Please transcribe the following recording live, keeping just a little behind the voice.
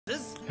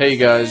Hey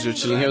guys, you're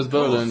chilling here with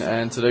Bolin,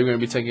 and today we're going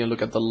to be taking a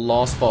look at the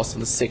last boss in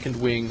the second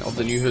wing of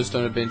the new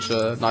Hearthstone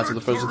adventure, Knights of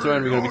the Frozen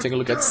Throne. We're going to be taking a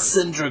look at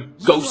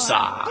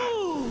Sindragosa.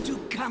 To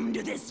come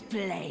to this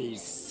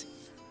place.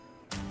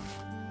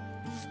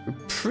 We're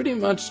pretty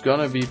much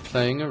going to be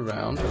playing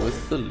around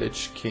with the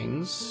Lich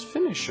King's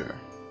finisher.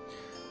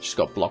 She's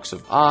got blocks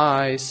of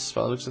ice,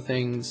 by the looks of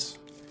things,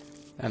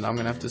 and I'm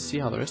going to have to see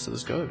how the rest of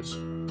this goes.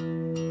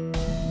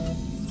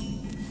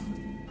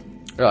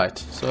 Right,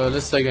 so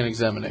let's take an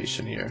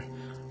examination here.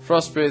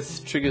 Frost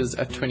Breath triggers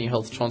at 20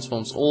 health,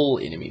 transforms all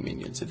enemy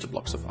minions into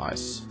blocks of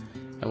ice.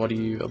 And what do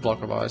you... a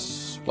block of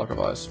ice? Block of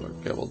ice.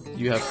 Okay, well,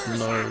 you have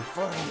no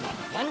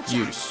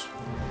use.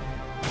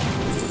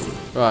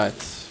 Right.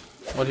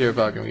 What here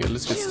about going to get?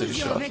 Let's get steady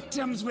shot.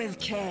 Victims with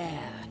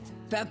care.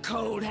 The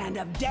cold hand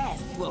of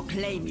death will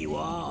claim you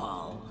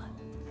all.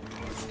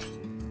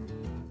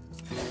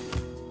 I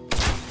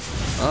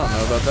don't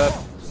know about that.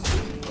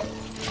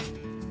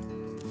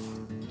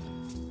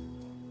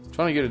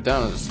 Trying to get it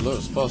down as low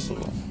as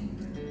possible.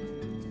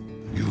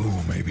 You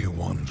may be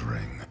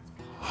wondering,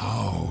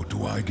 how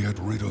do I get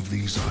rid of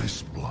these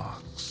ice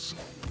blocks?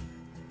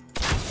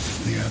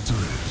 The answer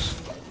is,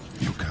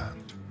 you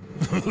can't.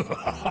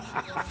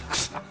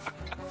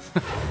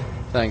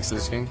 Thanks,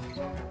 Lich King.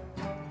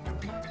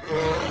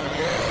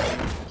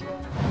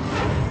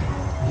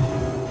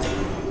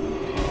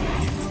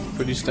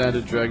 Pretty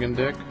standard dragon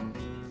deck.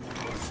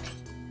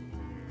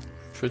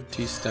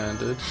 Pretty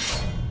standard.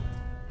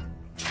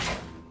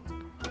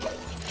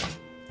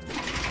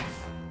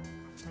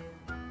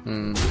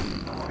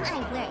 My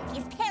work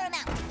is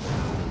paramount.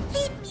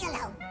 Leave me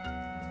alone.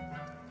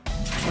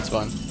 That's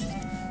fine.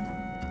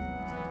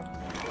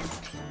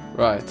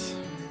 Right.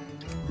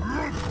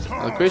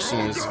 Now the question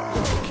is,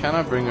 can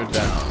I bring her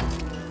down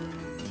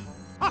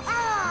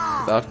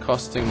without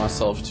costing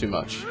myself too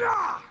much?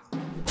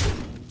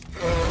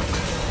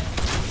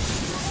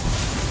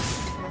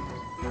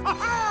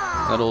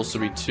 That'd also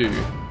be 2.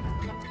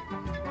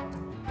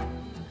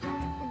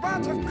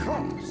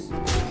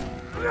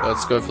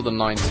 Let's go for the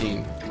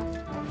 19.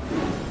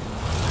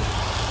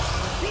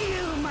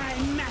 Feel my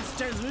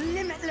master's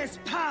limitless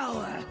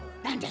power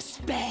and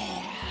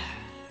despair.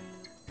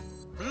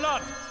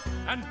 Blood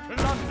and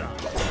plunder.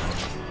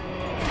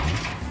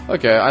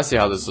 Okay, I see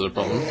how this is a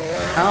problem.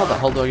 How the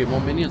hell do I get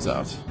more minions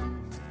out?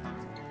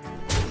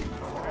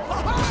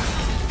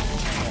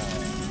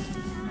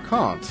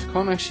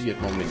 Can't actually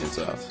get more minions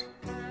out.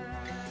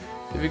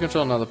 If you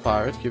control another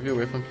pirate, give your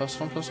weapon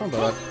 +1/+1, but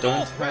I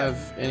don't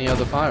have any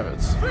other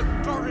pirates.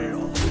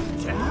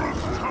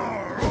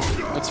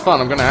 It's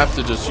fun, I'm gonna have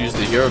to just use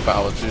the hero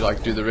power to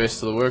like do the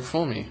rest of the work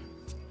for me.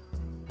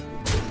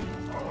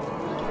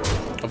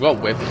 I've got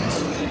weapons.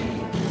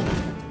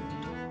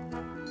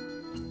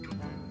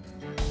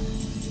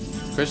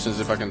 The question is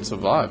if I can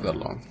survive that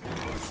long.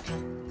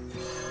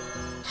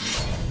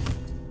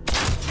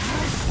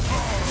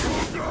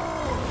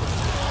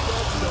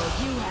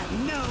 You have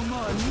no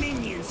more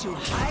minions to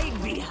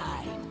hide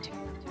behind.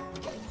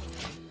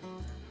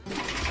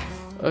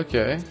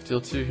 Okay, deal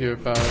 2 hero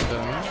power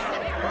damage.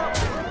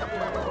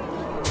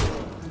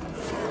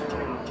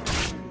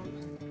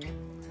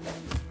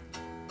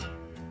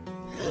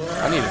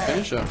 I need a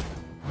finisher.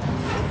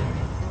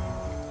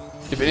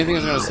 If anything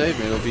is going to save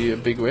me, it'll be a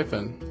big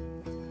weapon.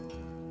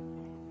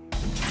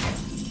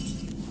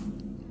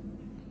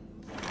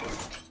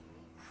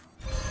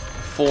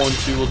 Four and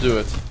 2 will do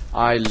it.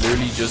 I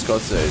literally just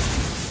got saved.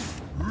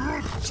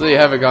 So there you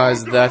have it,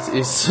 guys. That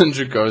is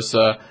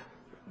Sindragosa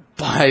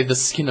by the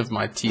skin of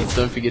my teeth.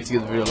 Don't forget to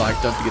give the video a like.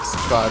 Don't forget to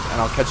subscribe.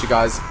 And I'll catch you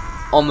guys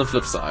on the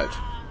flip side.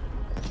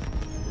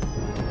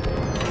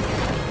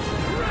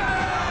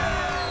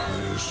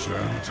 This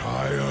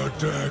entire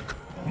deck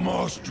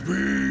must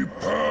be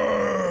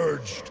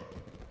purged.